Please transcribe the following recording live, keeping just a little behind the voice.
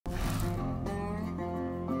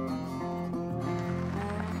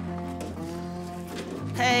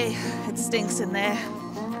Hey, it stinks in there.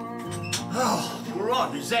 Oh,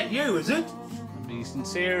 Rod, is that you, is it? I'd be in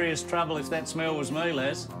serious trouble if that smell was me,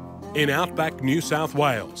 Les. In Outback, New South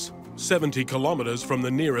Wales, 70 kilometres from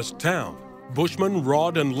the nearest town, Bushmen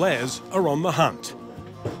Rod and Les are on the hunt.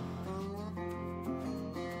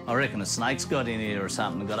 I reckon a snake's got in here or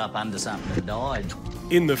something, got up under something and died.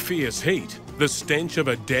 In the fierce heat, the stench of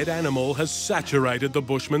a dead animal has saturated the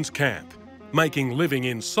Bushmen's camp, making living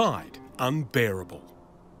inside unbearable.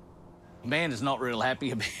 Man is not real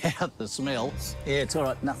happy about the smell. Yeah, it's all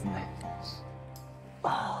right, nothing there.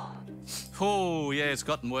 Oh, yeah, it's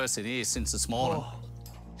gotten worse in here since this morning. Oh.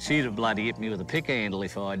 She'd have bloody hit me with a pick handle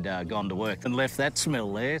if I'd gone to work and left that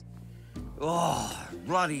smell there. Oh,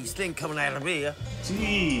 bloody stink coming out of here.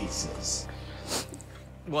 Jesus.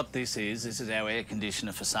 What this is our air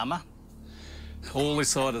conditioner for summer. All this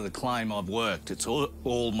side of the claim I've worked, it's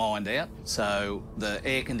all mined out. So the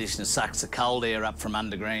air conditioner sucks the cold air up from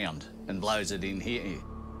underground and blows it in here.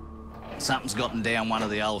 Something's gotten down one of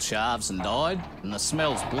the old shafts and died, and the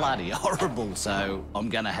smell's bloody horrible, so I'm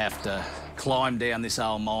gonna have to climb down this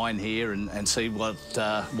old mine here and see what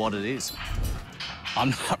it is. I'm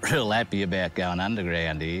not real happy about going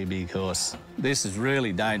underground here because this is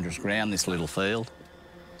really dangerous ground, this little field.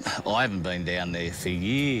 I haven't been down there for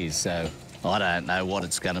years, so I don't know what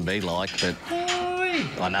it's going to be like, but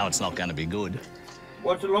I know it's not going to be good.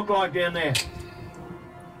 What's it look like down there?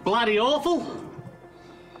 Bloody awful.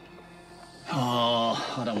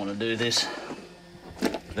 Oh, I don't want to do this.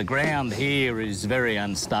 The ground here is very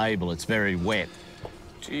unstable. It's very wet.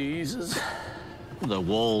 Jesus. The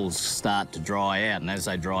walls start to dry out, and as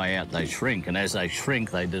they dry out, they shrink, and as they shrink,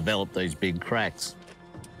 they develop these big cracks.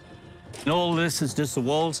 And all this is just the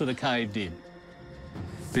walls that are caved in.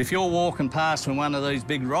 But if you're walking past when one of these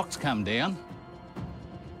big rocks come down,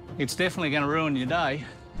 it's definitely going to ruin your day.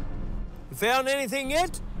 Found anything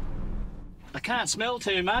yet? I can't smell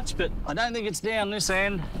too much, but I don't think it's down this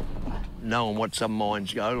end. Knowing what some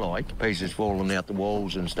mines go like, pieces falling out the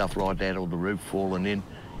walls and stuff like that, or the roof falling in,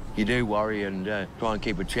 you do worry and try and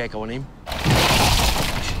keep a check on him.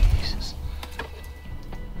 Jesus.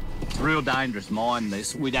 It's a real dangerous mine,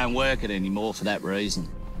 this. We don't work it anymore for that reason.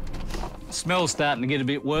 The smell's starting to get a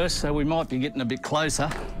bit worse, so we might be getting a bit closer.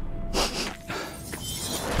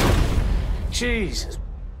 Jesus.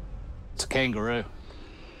 It's a kangaroo.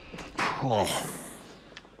 Oh.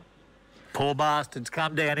 Poor bastard's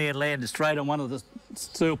come down here and landed straight on one of the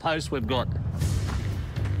steel posts we've got.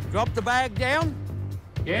 Drop the bag down?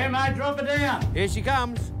 Yeah, mate, drop it down. Here she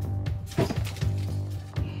comes.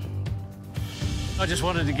 I just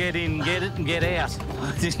wanted to get in, get it and get out.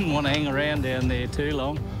 I didn't want to hang around down there too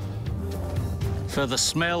long. For the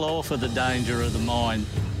smell or for the danger of the mine.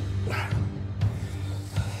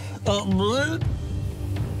 Oh,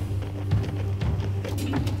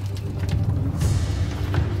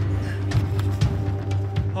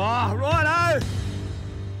 oh, righto!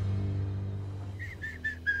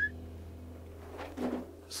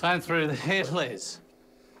 Same through the head, Les.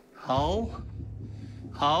 Hole?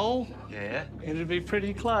 Hole? Yeah. It'd be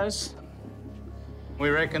pretty close. We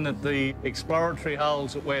reckon that the exploratory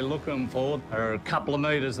holes that we're looking for are a couple of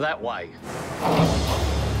metres that way.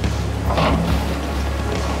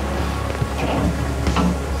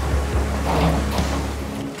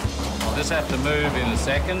 I'll just have to move in a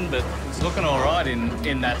second, but it's looking all right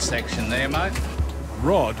in that section there, mate.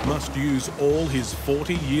 Rod must use all his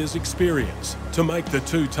 40 years' experience to make the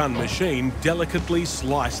 2-ton machine delicately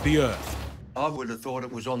slice the earth. I would have thought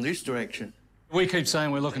it was on this direction. We keep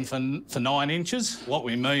saying we're looking for 9 inches. What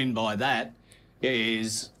we mean by that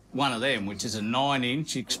is one of them, which is a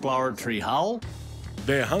 9-inch exploratory hole.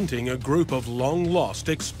 They're hunting a group of long-lost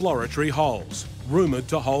exploratory holes, rumoured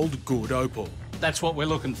to hold good opal. That's what we're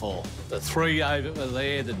looking for. The 3 over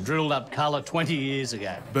there that drilled up colour 20 years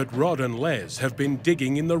ago. But Rod and Les have been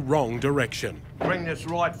digging in the wrong direction. Bring this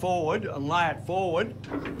right forward and lay it forward.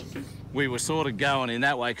 We were sort of going in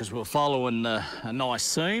that way because we were following a nice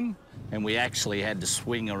seam, and we actually had to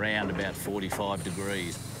swing around about 45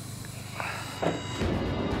 degrees.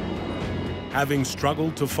 Having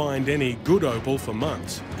struggled to find any good opal for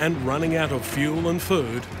months and running out of fuel and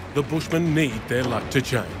food, the Bushmen need their luck to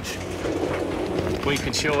change. We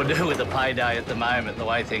could sure do with a payday at the moment, the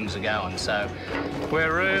way things are going, so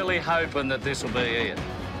we're really hoping that this will be it.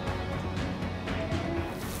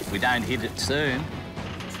 If we don't hit it soon,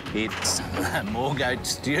 it's more goat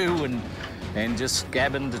stew and just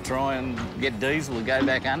scabbing to try and get diesel to go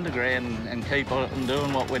back underground and keep on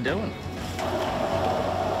doing what we're doing.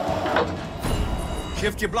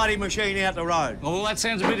 Shift your bloody machine out the road. Well, that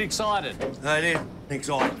sounds a bit excited. It is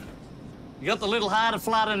exciting. You got the little heart of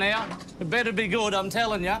flutter now. It better be good, I'm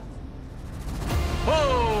telling you.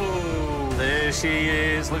 Whoa! There she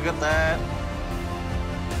is, look at that.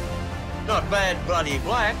 Not bad bloody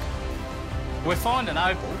black. We're finding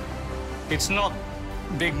opal. It's not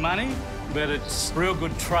big money, but it's real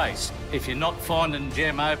good trace. If you're not finding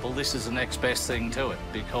gem opal, this is the next best thing to it,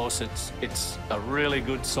 because it's a really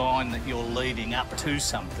good sign that you're leading up to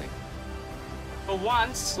something. For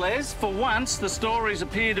once, Les, for once, the stories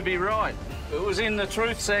appear to be right. It was in the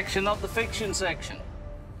truth section, not the fiction section.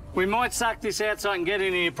 We might suck this out so I can get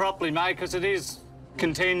in here properly, mate, because it is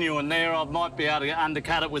continuing there. I might be able to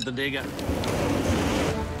undercut it with the digger.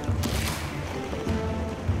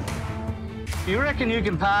 You reckon you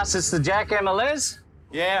can pass this to jackhammer, Les?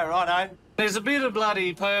 Yeah, righto. There's a bit of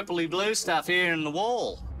bloody purpley blue stuff here in the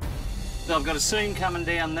wall. I've got a seam coming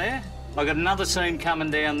down there. I've got another seam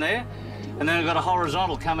coming down there. And then I've got a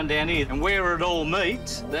horizontal coming down here. And where it all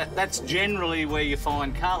meets, that's generally where you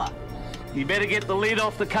find colour. You better get the lid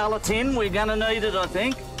off the colour tin. We're going to need it, I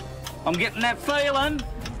think. I'm getting that feeling.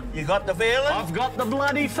 You got the feeling? I've got the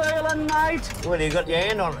bloody feeling, mate. Well, you got your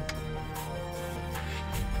hand on it.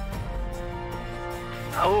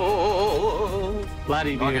 Oh,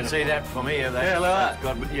 bloody beautiful. I can see that from here. Yeah, look at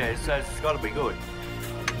that. So it's got to be good.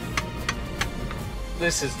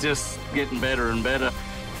 This is just getting better and better.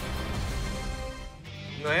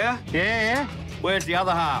 Yeah? Yeah. Where's the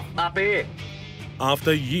other half? Up here.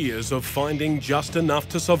 After years of finding just enough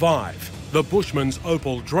to survive, the Bushman's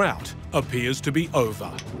opal drought appears to be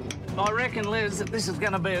over. I reckon, Les, that this is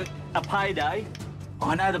going to be a payday.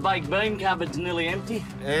 I know the baked bean cupboard's nearly empty.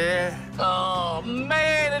 Yeah. Oh,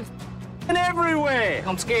 man, it's everywhere.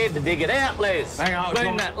 I'm scared to dig it out, Les. Hang on, It's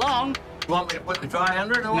been that long. You want me to put the tray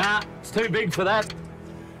under it or what? Nah, it's too big for that.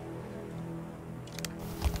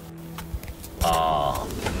 Oh,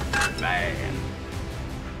 man.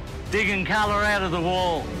 Digging colour out of the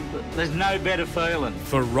wall. There's no better feeling.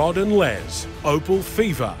 For Rod and Les, opal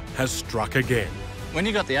fever has struck again. When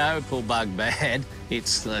you got the opal bug bad,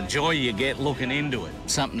 it's the joy you get looking into it.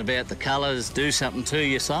 Something about the colours do something to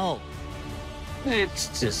your soul.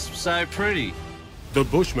 It's just so pretty. The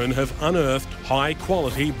Bushmen have unearthed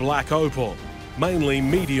high-quality black opal, mainly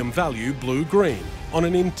medium-value blue-green, on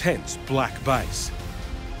an intense black base.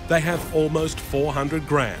 They have almost 400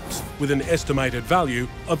 grams, with an estimated value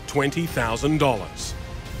of $20,000,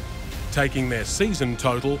 taking their season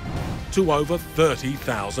total to over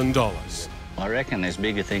 $30,000. I reckon there's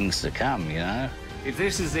bigger things to come, you know. If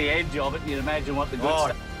this is the edge of it, you'd imagine what the good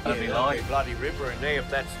stuff would be like. Be bloody ripper in there if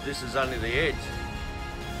this is only the edge.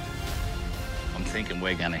 I'm thinking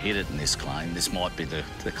we're going to hit it in this claim. This might be the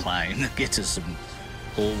claim that gets us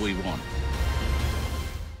all we want.